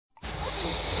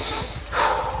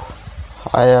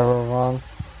Hi everyone,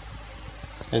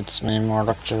 it's me, more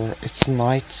Doctor. It's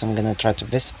night, so I'm gonna try to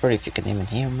whisper if you can even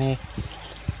hear me.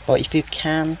 But if you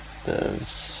can't,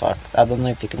 fuck. I don't know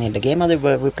if you can hear the game other,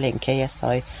 but we're playing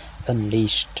Ksi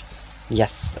Unleashed.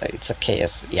 Yes, it's a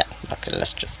KS. Yeah, okay,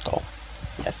 let's just go.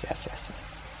 Yes.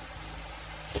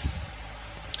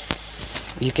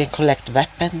 You can collect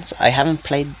weapons. I haven't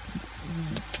played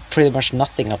pretty much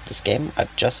nothing of this game. I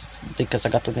just, because I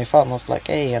got a new phone, I was like,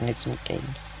 hey, I need some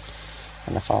games.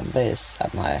 And I found this,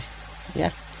 and yeah.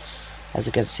 As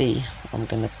you can see, I'm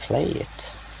gonna play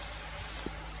it.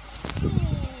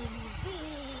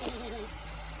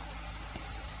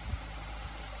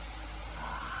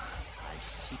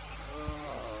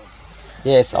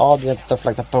 Yeah, it's audio and stuff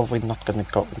like that, but we're not gonna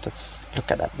go into. Look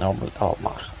at that normal. Oh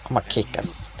my, I'm gonna kick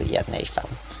us the DNA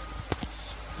fam.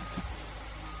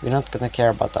 We're not gonna care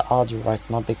about the audio right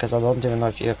now because I don't even know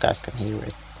if you guys can hear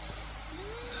it.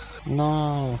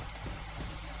 No.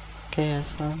 Okay,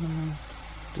 so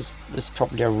this is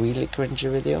probably a really cringy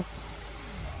video.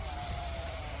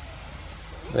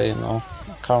 But you know,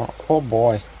 I can't. Oh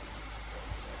boy.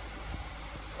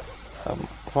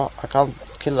 Well, I can't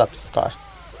kill that guy.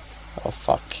 Oh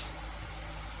fuck.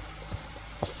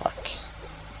 Oh fuck.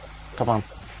 Come on.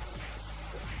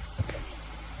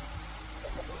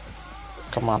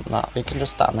 Come on, now we can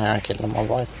just stand here and kill them,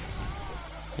 alright?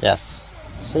 Yes.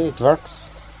 See, it works.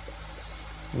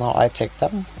 Now I take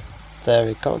them. There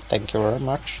we go, thank you very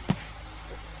much.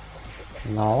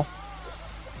 No.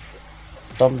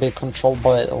 Don't be controlled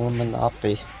by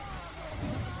Illuminati.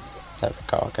 There we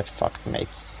go, get fucked,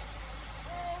 mates.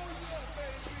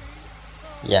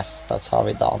 Yes, that's how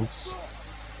we dance.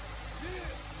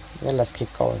 Yeah, let's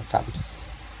keep going, fams.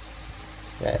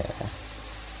 Yeah.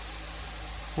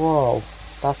 Whoa,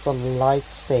 that's a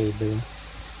lightsaber.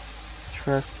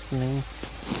 Trust me.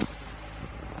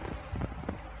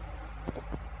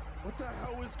 What the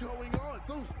hell is going on?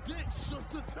 Those dicks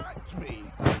just attacked me.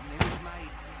 News,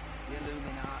 mate. The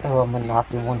Illuminati.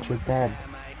 Illuminati want you dead.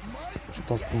 Mike,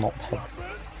 Those knobheads.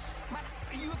 weapons?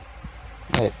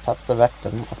 Wait, tap the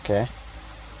weapon, okay.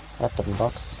 Weapon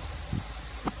box.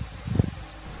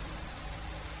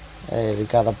 Hey, we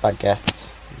got a baguette.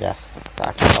 Yes,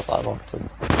 exactly what I wanted.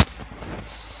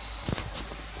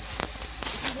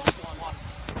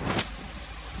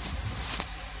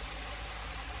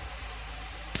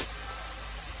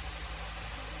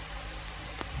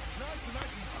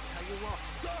 Nice. I'll tell you what.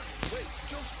 Done. Wait,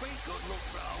 just be good, look,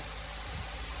 bro.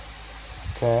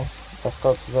 Okay, let's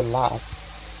go to the labs.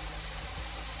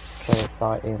 Okay,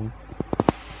 sign in.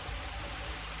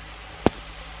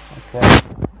 Okay.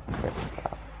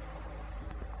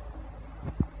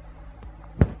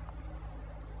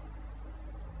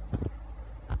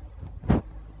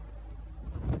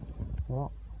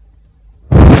 Well,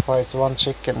 5-1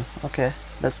 chicken. Okay,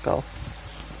 let's go.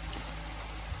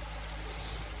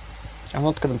 I'm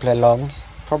not gonna play long.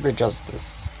 Probably just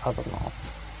this. I don't know.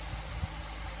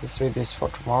 This video is for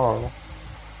tomorrow,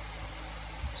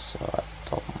 so I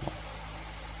don't know.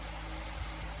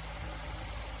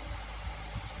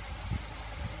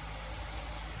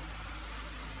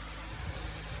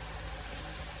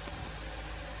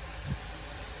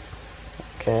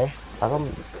 Okay,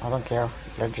 I don't care.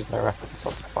 Legendary weapons.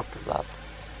 What the fuck is that?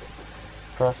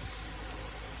 Press.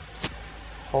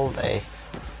 Hold A.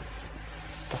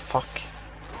 The fuck?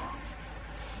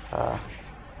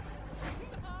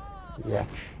 Yes.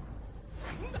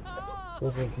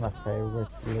 This is my favorite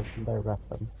legendary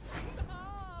weapon.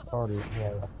 Or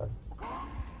yeah, weapon.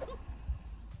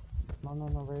 No,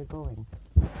 where are you going?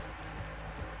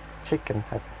 Chicken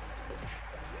head.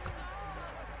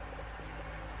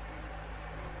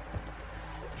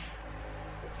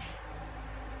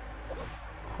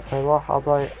 Wait, what? How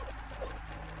do I...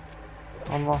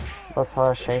 Oh no, that's how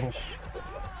I change.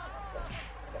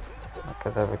 Okay,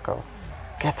 there we go.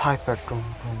 Get hyper.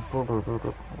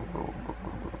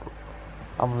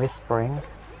 I'm whispering.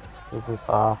 This is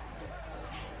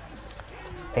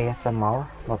ASMR,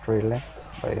 not really,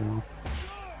 but you know.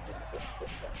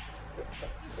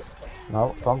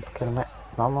 No, don't kill me.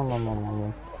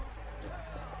 No.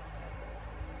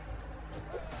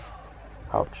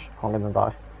 Ouch, I'm gonna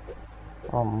die.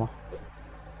 No,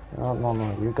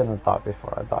 you're gonna die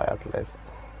before I die at least.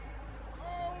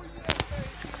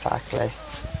 Exactly.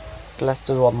 Let's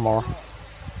do one more.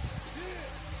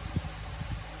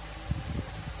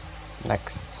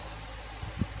 Next.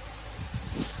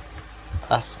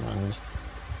 Asmund.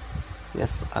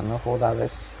 Yes, I know who that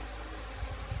is.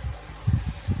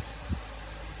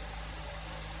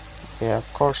 Yeah,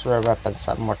 of course their weapons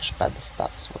have much better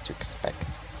stats, what you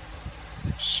expect.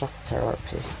 Shock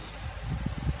therapy.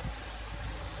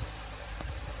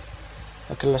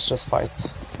 Okay, let's just fight.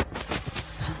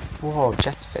 Whoa,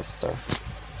 Jet Fister.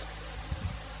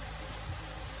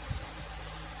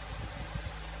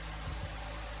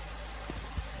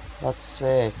 That's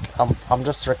sick. I'm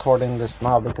just recording this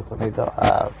now because I made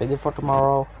a video for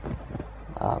tomorrow.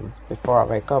 And before I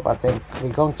wake up, I think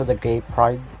we're going to the gay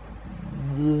pride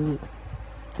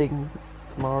thing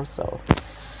tomorrow, so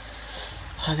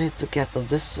I need to get on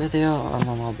this video and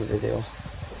another video.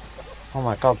 Oh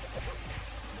my god.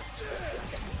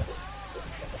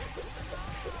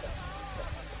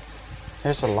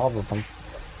 Here's a lot of them.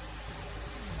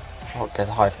 Oh, get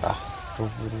hyper.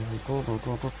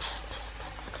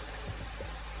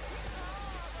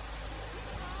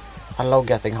 I love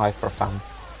getting hyper, fam.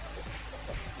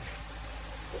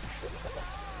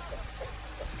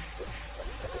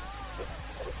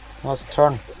 Let's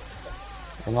turn.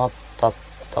 You know,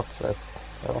 that's it.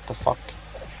 What the fuck?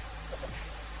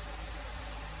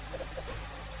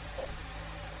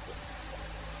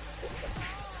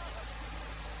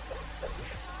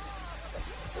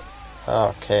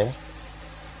 Okay.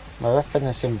 My weapon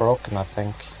is broken, I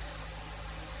think.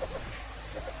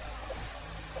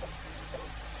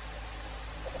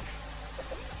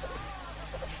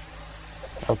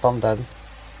 Hope I'm dead.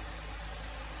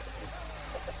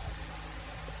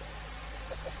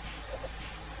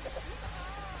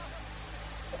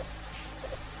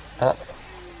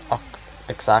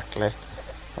 Exactly.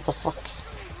 What the fuck?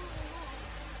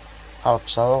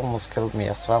 Ouch, that almost killed me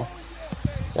as well.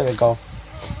 There we go.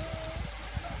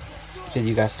 Did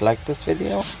you guys like this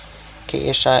video?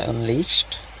 Ksi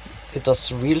Unleashed. It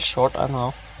was real short, I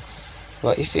know.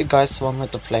 But if you guys want me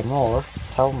to play more,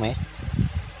 tell me.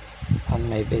 And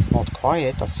maybe it's not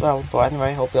quiet as well. But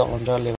anyway, hope you all enjoy.